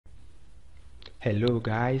Hello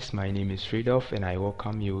guys, my name is Radolf and I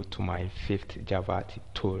welcome you to my 5th Java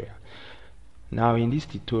tutorial. Now in this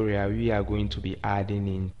tutorial we are going to be adding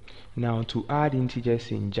in. Now to add integers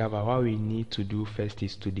in Java, what we need to do first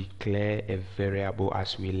is to declare a variable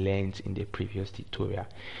as we learned in the previous tutorial.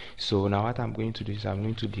 So now what I'm going to do is I'm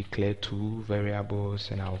going to declare two variables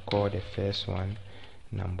and I'll call the first one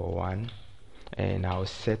number1 and I'll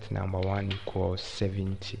set number1 equals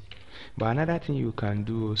 70. But another thing you can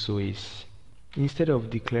do also is instead of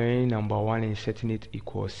declaring number1 and setting it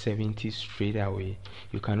equals 70 straight away,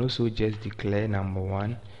 you can also just declare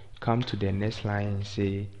number1, come to the next line and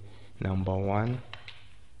say number1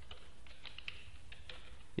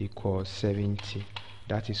 equals 70.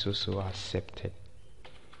 That is also accepted.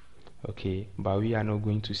 Okay, but we are not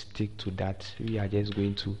going to stick to that. We are just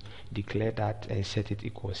going to declare that and set it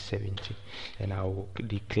equals 70. And I will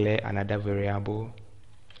declare another variable.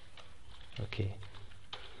 Okay,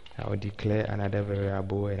 I will declare another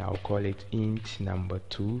variable and I'll call it int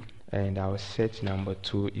number2 and I'll set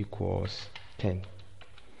number2 equals 10.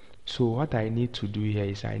 So what I need to do here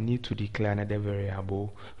is I need to declare another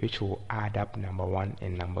variable which will add up number1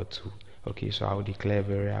 and number2. Okay, so I'll declare a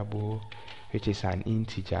variable which is an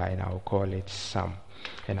integer and I'll call it sum,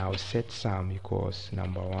 and I'll set sum equals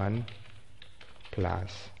number1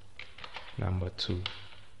 plus number2.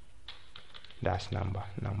 That's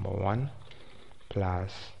number1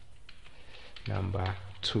 plus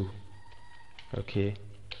number2. Okay,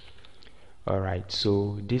 alright,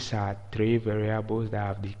 so these are three variables that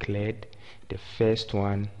I've declared. The first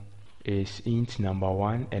one is int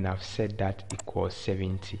number1 and I've set that equals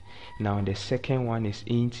 70. Now the second one is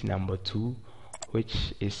int number2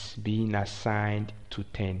 which is being assigned to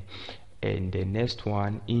 10, and the next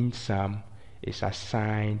one int sum is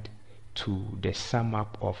assigned to the sum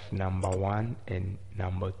up of number1 and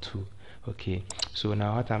number2. Okay, so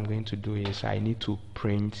now what I'm going to do is I need to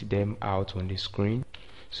print them out on the screen.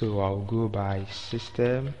 So I'll go by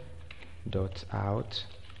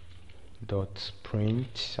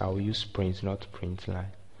system.out.print. I'll use print, not print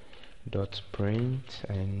line. .print,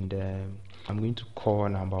 and I'm going to call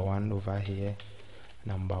number1 over here,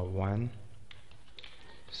 number1.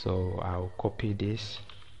 So I'll copy this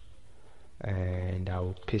and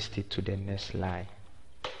I'll paste it to the next line.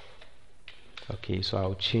 Okay, so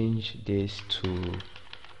I'll change this to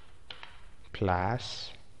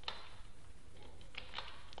plus,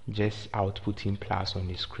 just outputting plus on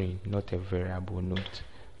the screen, not a variable note.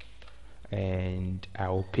 And I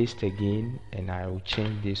will paste again and I will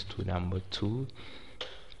change this to number2,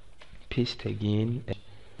 paste again,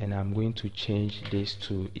 and I'm going to change this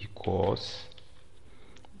to equals,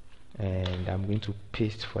 and I'm going to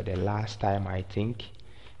paste for the last time I think,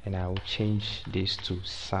 and I will change this to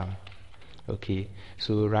sum. Okay,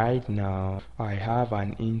 so right now I have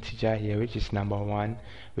an integer here which is number1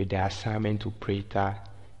 with the assignment operator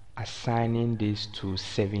assigning this to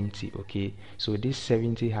 70. Okay, so this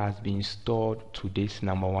 70 has been stored to this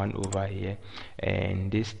number1 over here, and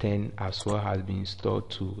this 10 as well has been stored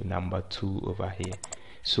to number2 over here.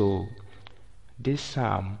 So this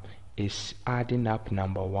sum is adding up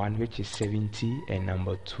number1 which is 70 and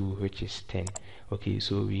number2 which is 10. Okay,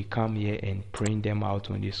 so we come here and print them out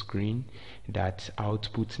on the screen, that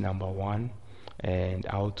output number1 and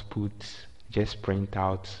output, just print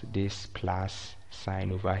out this plus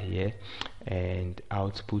sign over here, and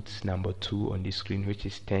output number2 on the screen which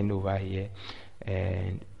is 10 over here,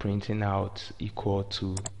 and printing out equal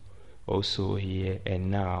to also here.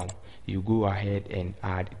 And now you go ahead and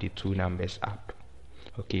add the two numbers up.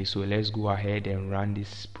 Okay, so let's go ahead and run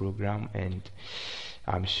this program, and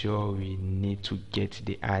I'm sure we need to get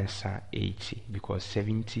the answer 80 because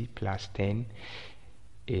 70 plus 10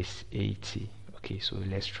 is 80. Okay, so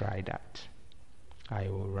let's try that. I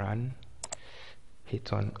will run,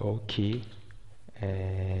 hit on OK,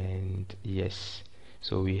 and yes,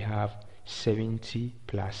 so we have 70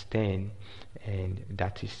 plus 10 and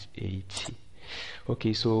that is 80.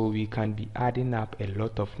 Okay, so we can be adding up a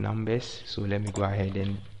lot of numbers. So let me go ahead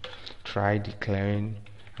and try declaring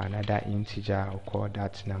another integer. I'll call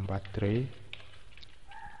that number3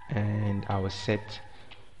 and I will set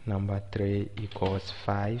number3 equals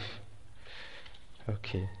 5.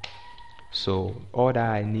 Okay, so all that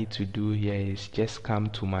I need to do here is just come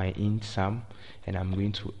to my int sum and I'm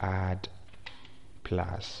going to add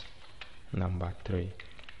plus number3.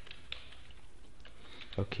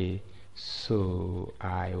 Okay, so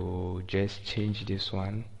I will just change this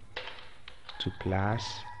one to plus,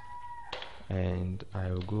 and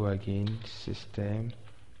I will go again system.out.print.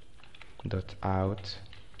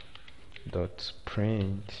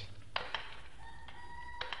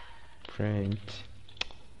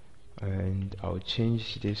 and I'll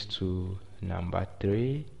change this to number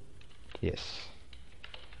 3. Yes,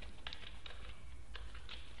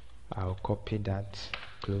 I'll copy that,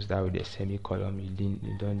 close that with a semicolon.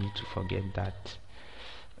 You don't need to forget that.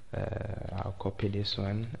 I'll copy this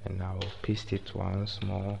one and I'll paste it once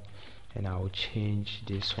more, and I'll change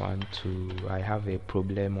this one to, I have a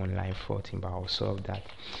problem on line 14, but I'll solve that.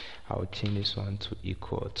 I'll change this one to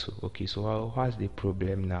equal to. Okay, so what's the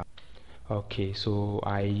problem now? Okay, so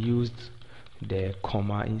I used the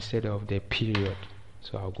comma instead of the period,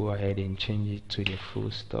 so I'll go ahead and change it to the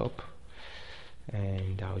full stop,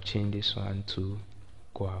 and I'll change this one to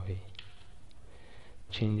go away.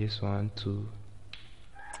 Change this one to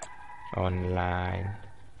on line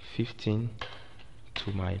 15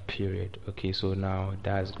 to my period. Okay, so now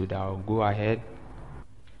that's good. I'll go ahead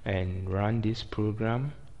and run this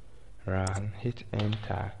program. Run, hit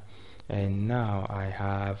enter, and now I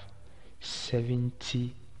have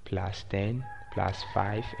 70 plus 10 plus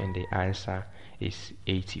 5, and the answer is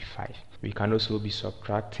 85. We can also be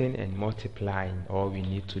subtracting and multiplying. All we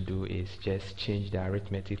need to do is just change the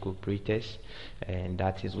arithmetic operators, and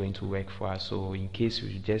that is going to work for us. So in case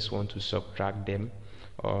we just want to subtract them,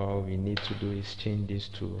 all we need to do is change this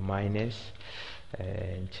to minus,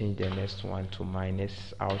 and change the next one to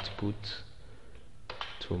minus, output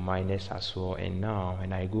to minus as well. And now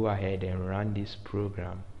when I go ahead and run this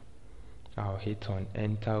program, I'll hit on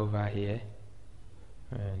enter over here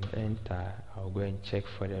and enter. I'll go and check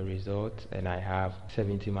for the result, and I have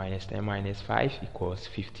 70 minus 10 minus 5 equals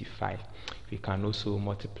 55. We can also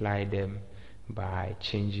multiply them by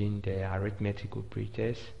changing the arithmetic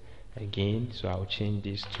operators again. So I'll change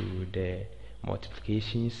this to the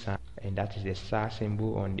multiplication sign, and that is the star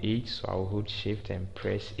symbol on 8. So I'll hold shift and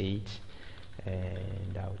press 8,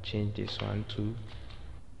 and I'll change this one to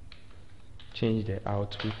change the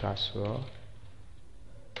output as well.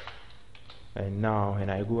 And now when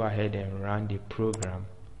I go ahead and run the program,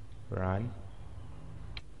 run,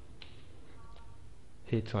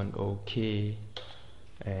 hit on OK,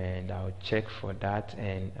 and I'll check for that,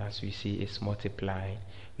 and as we see, it's multiplying.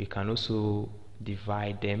 We can also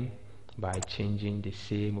divide them by changing the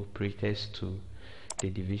same operators to the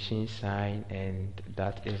division sign, and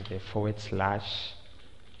that is the forward slash,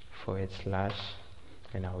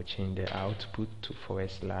 and I will change the output to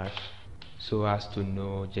forward slash, so as to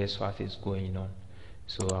know just what is going on.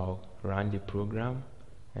 So I'll run the program,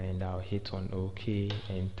 and I'll hit on OK,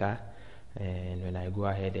 enter, and when I go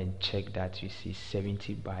ahead and check that, you see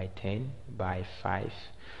 70 by 10 by 5,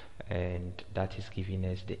 and that is giving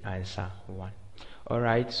us the answer 1.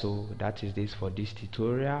 Alright, so that is this for this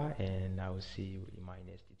tutorial, and I will see you in my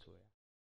next